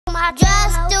my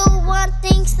just do one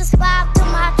thing, subscribe to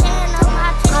my channel.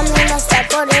 Come in, let's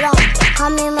put it on.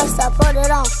 Come in, let's put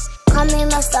it on. Come in,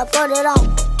 let's put it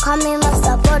on. Come in, let's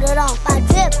put it on. My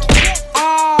drip,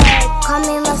 ayy. Come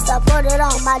in, let's put it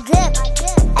on. My drip,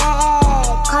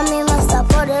 ayy. Come in, let's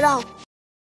put it on.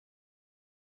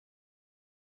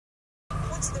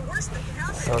 What's the worst that can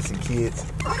happen? SauceyKidz.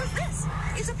 What is this?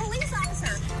 He's a police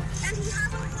officer, and he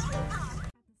has a lollipop.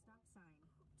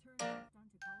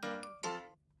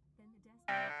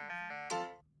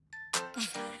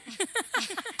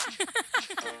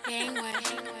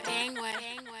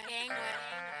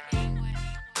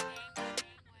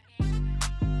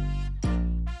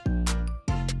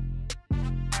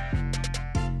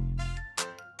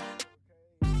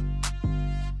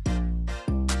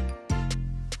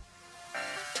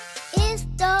 It's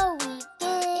the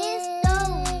weekend.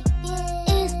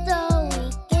 It's the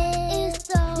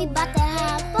weekend. We bout to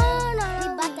have fun on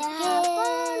the weekend.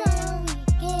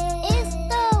 It's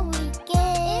the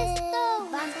weekend.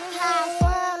 Bout to have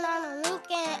fun on the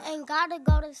weekend. Ain't gotta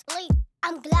go to sleep.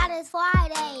 I'm glad it's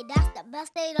Friday. That's the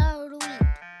best day of the week.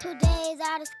 2 days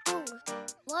out of school.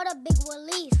 What a big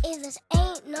relief. Is this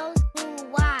ain't no school?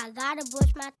 Why? Gotta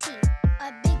brush my teeth.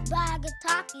 A big bag of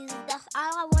Takis. That's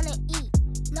all I wanna eat.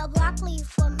 No broccoli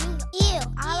for me. Ew,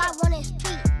 all I want is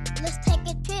treat. Let's take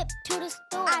a trip to the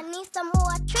store. I need some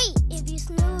more treat. If you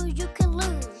snooze, you can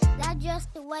lose. That's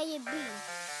just the way it be.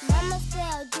 Mama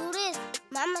said do this.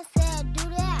 Mama said do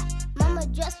that. Mama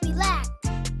just relax.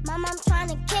 Mama, I'm trying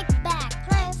to kick back.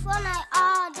 Playing Fortnite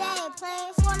all day.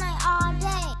 Playing Fortnite all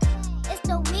day. It's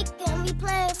the weekend. We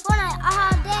playing Fortnite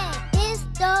all day. It's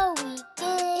the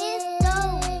weekend. It's the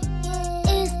weekend.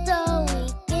 It's the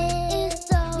weekend. It's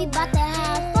the weekend. We bout to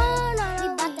have fun on the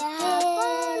weekend.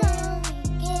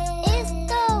 It's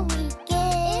the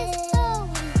weekend. It's the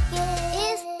weekend.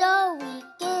 It's the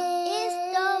weekend. It's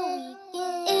the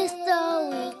weekend. It's the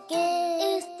weekend.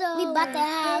 It's the weekend. We bout to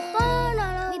have fun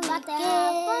on the weekend. We bout to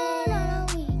have fun on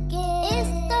the weekend.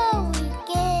 It's the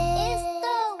weekend. It's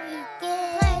the weekend.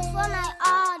 Playing Fortnite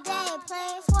all day.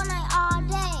 Playing Fortnite all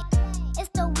day.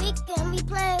 It's the weekend. We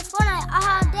playing Fortnite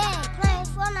all day. Playing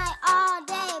Fortnite all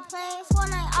day. Playing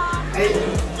Fortnite all day. 8,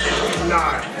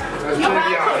 9.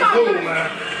 That's cool, man.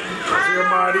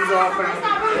 Jeremiah, these all family.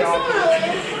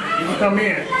 You can come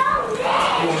in.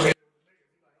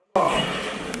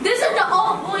 This is the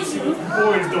all boys room.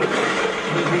 Boys do it.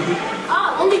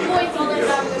 Only boys all that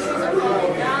time.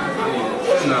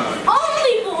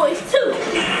 Only boys too.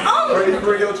 Only. Ready to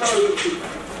bring your charger?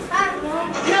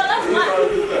 No, that's mine.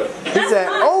 He said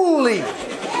only.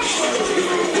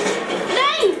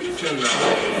 Name.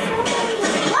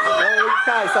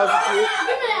 Hi, SauceyKidz.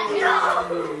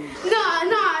 No.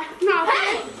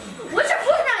 Hey, what's your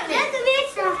Fortnite name?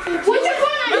 What's your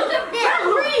Fortnite?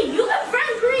 You can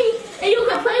friend PREE, and you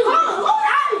can play with him.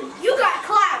 You got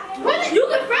clapped. You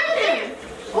can friend him.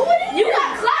 You got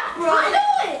clapped, bro. I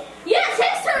know it. Yeah, it's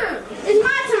his turn. It's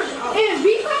my turn. And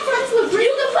become friends with PREE.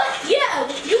 You can play. Yeah,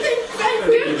 you can friend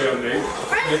PREE.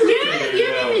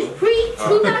 Your name is PREE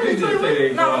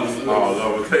 2021. No,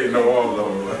 take no all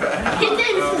over. his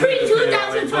name is PREE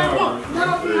 2021. No,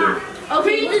 not. Oh,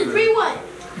 PREE is PREE what?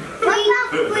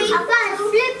 I'm gonna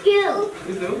flip you.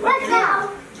 Let's go.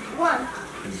 One.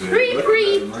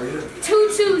 PREE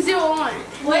 2201.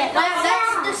 Wait,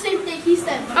 that's the same thing he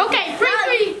said. Okay,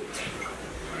 PREE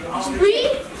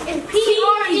and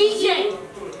PREJ.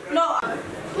 No.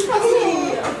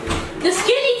 The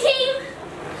skinny team.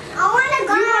 I wanna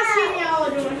go.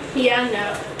 Yeah, I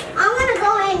know. I wanna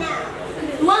go in now.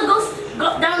 You wanna go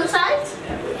down the sides?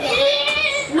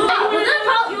 No,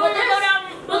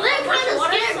 but they're kind of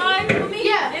scared.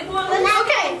 Yeah.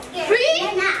 Okay, PREE.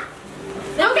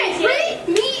 Okay, PREE,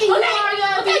 me and you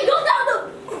are okay, go down the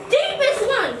deepest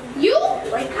one. You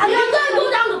gotta go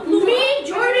down the blue. Me,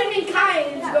 Jordan, and Kai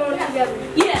is going together.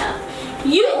 Yeah.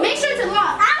 You make sure to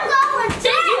lock. I'm going.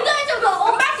 Since you guys are going,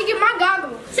 I'm about to get my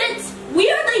goggles. Since we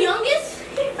are the youngest.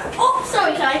 Oh,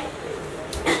 sorry, Kai.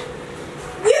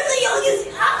 We're the youngest.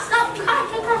 Stop.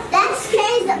 That's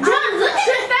crazy. John, look at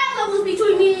the fat levels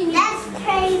between me and you. That's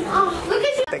crazy. Look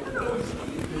at you.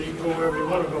 You go every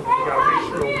one of them. You gotta make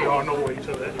sure we all know each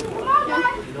other.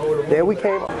 There we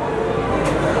came.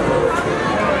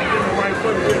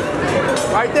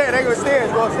 Right there. They go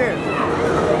upstairs. Go upstairs.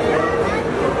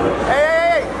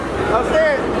 Hey.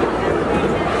 Upstairs.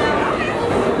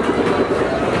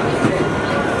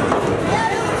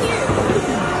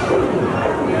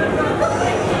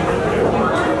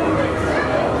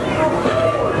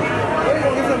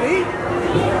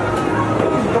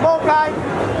 Come on, Kai.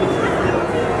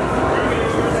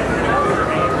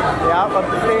 Yeah, up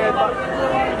the stairs.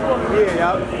 Yeah,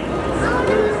 yeah.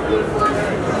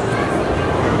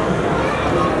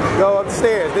 Go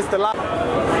upstairs. This is the lot.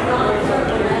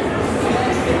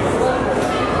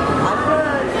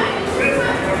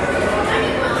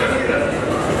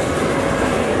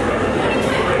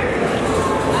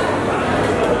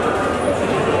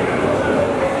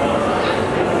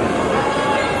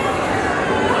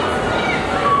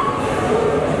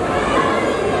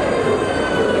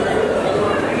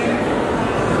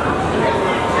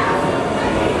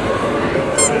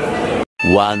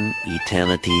 One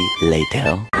eternity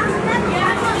later.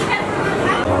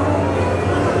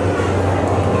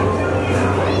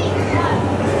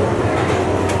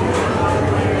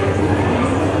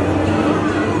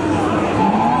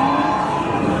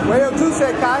 Where your two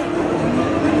set, Kai?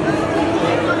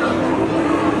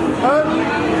 Huh?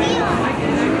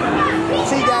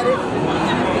 She got it.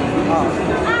 Oh.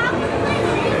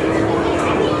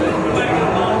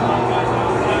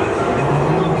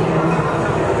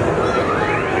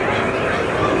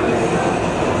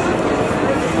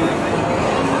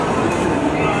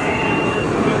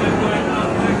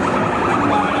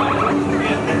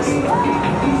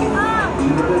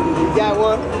 Got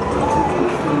one.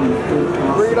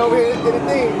 Bring it over here to the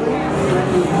thing.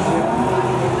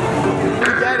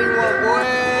 You got him one, boy.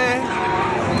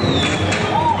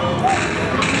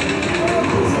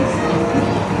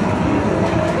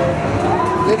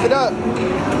 Lift it up.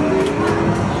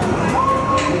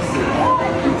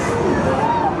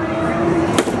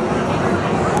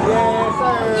 Yes,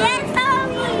 sir. Yes,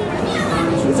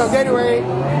 Tommy. It's okay, Ray.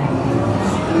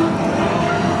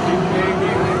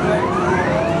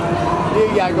 Yeah,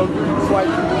 you gotta go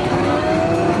swipe.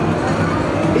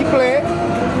 He playing.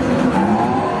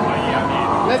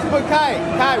 Let's put Kai.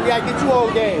 Kai, we gotta get you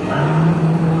on game.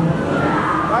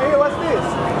 Right here, what's this?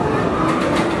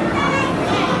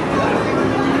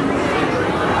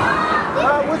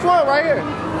 Which one? Right here.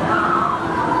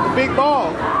 The big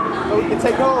ball. So we can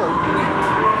take home.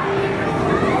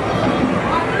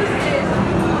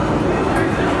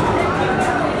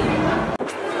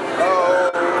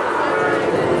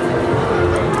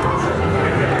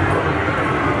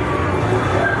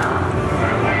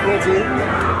 Can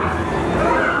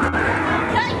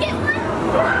I get one?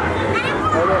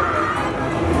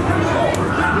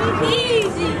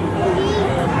 Easy.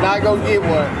 Now go get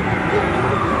one.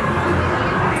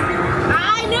 I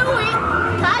knew it.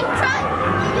 Can I try?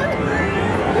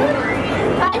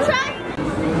 Can I try?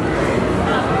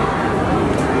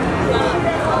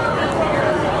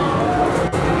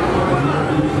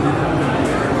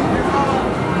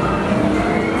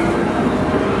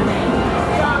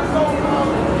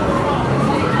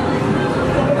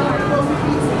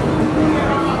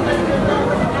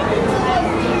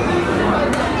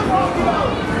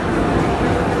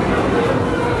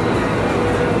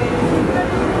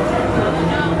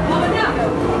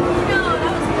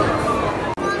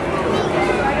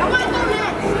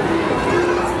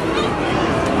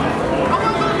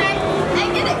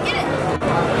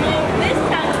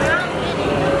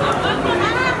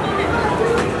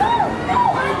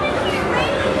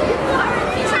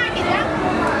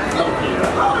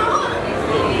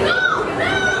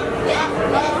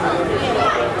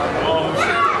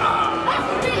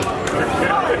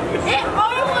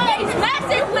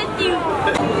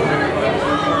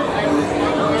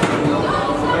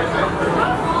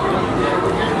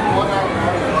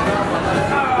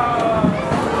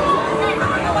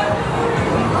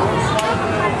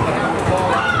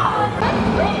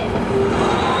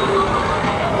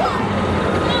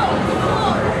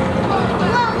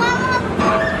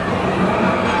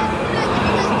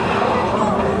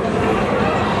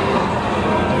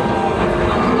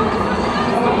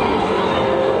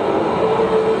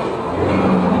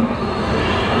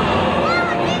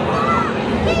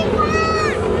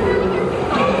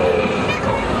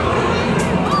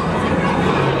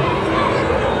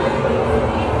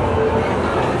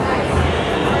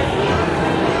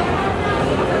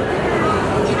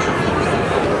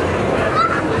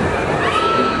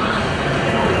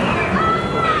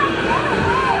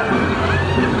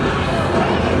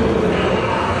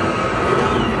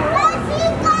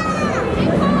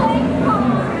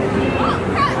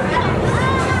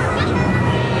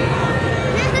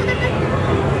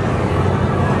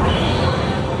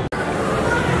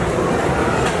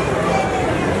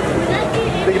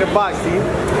 box, see?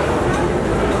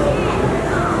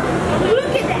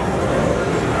 Look at that.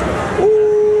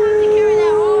 Ooh. Have to carry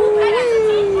that home. I got some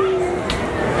cheese.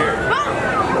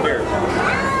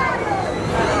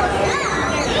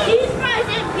 Cheese fries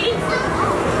and pizza.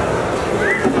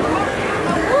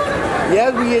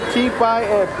 Yes, we get cheese fries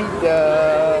and pizza.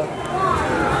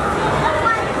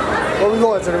 Where we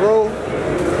going, to the room?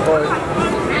 Or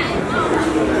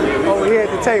over here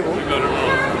at the table?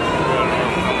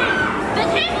 The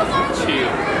table's on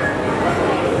chill.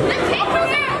 The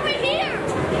table's over here.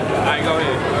 Alright, go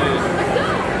ahead. Let's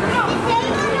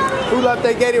go. Who left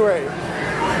their Gatorade?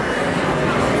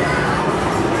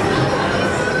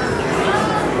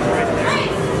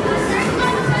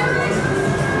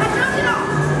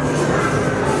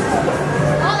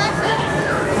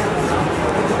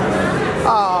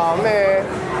 Oh man.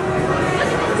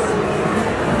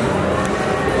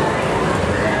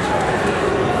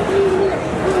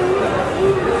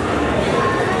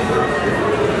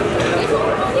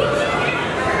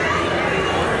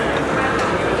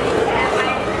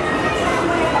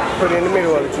 Put it in the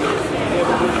middle of it, too.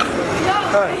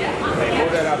 Hey,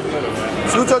 move that out the middle, man.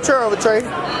 Scoot your chair over, Trey.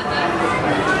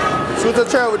 Scoot your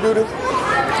chair over, Doodoo.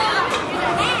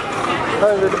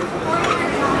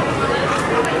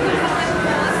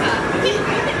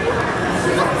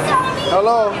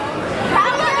 Hello.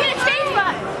 I'm gonna get a stage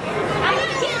spot. I'm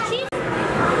gonna get a cheese.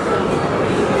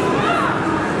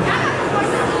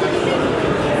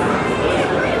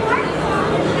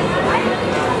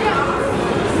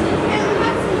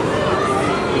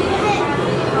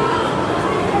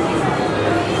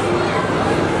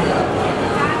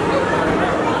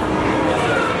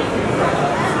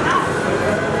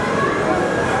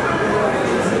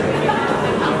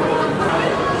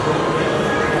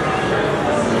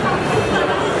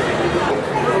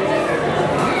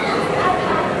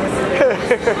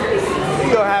 He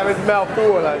gonna have his mouth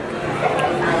full like.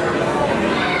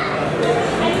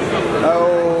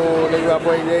 Oh, they got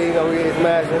break there, you know, he's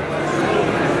smashing.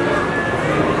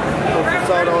 Put some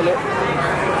salt on it.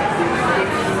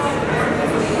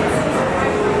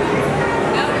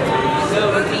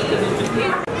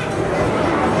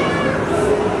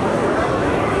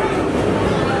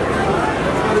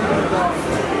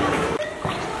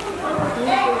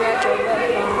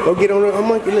 Go get on the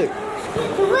monkey, look.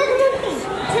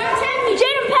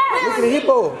 Look at the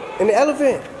hippo and the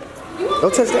elephant.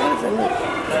 Don't touch the elephant. Look.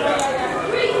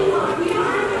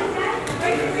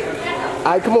 All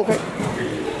right, come on, Kate.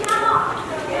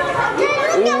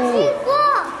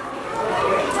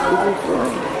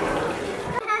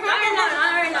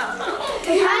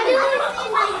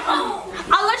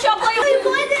 I'll let y'all play.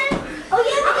 Oh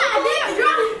yeah, I got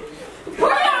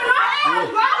put it on our ass,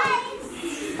 bro.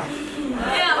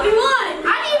 Yeah, we won. I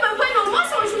didn't even put no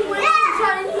muscle on you when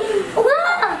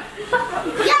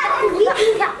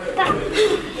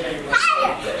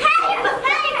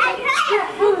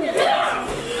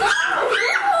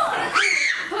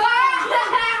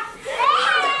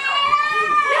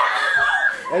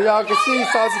As y'all can see,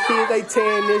 SauceyKidz, they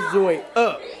tearing this joint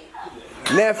up.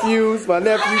 Nephews, my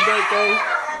nephew's birthday,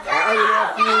 my other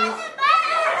nephews,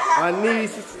 my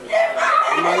nieces,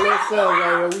 and my little son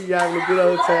right here. We having a good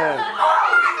old time.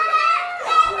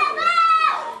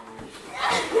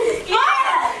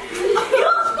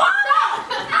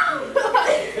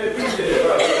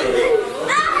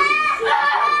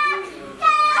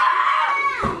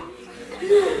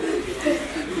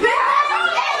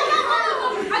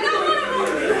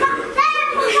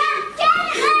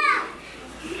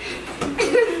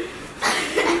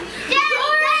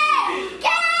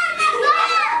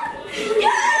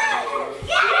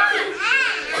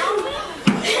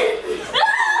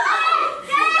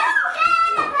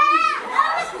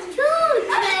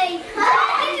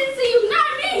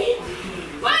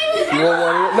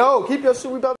 No, keep your shoe.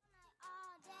 We about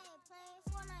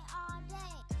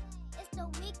It's the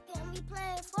weekend, we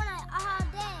play Fortnite all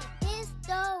day. It's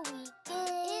the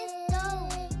weekend, it's the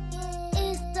weekend,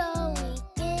 it's the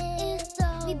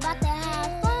weekend. We bout to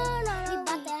have fun on the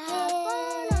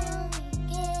weekend.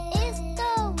 It's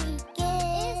the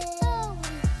weekend, it's the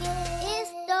weekend,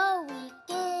 it's the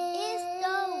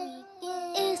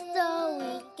weekend, it's the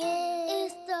weekend,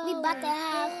 it's the weekend. We bout to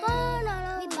have fun on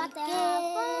the weekend.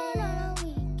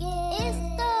 It's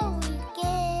the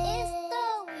weekend, it's the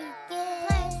weekend.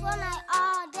 Playing Fortnite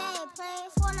all day, playing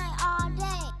Fortnite all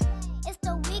day. It's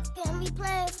the weekend, we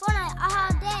playing Fortnite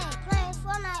all day. Playing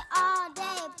Fortnite all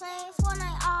day, playing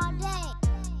Fortnite all day.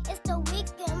 It's the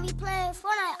weekend, we playing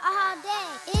Fortnite all day.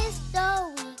 It's the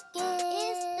weekend,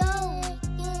 it's the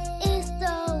weekend, it's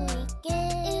the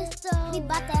weekend, it's the weekend. We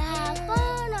bout to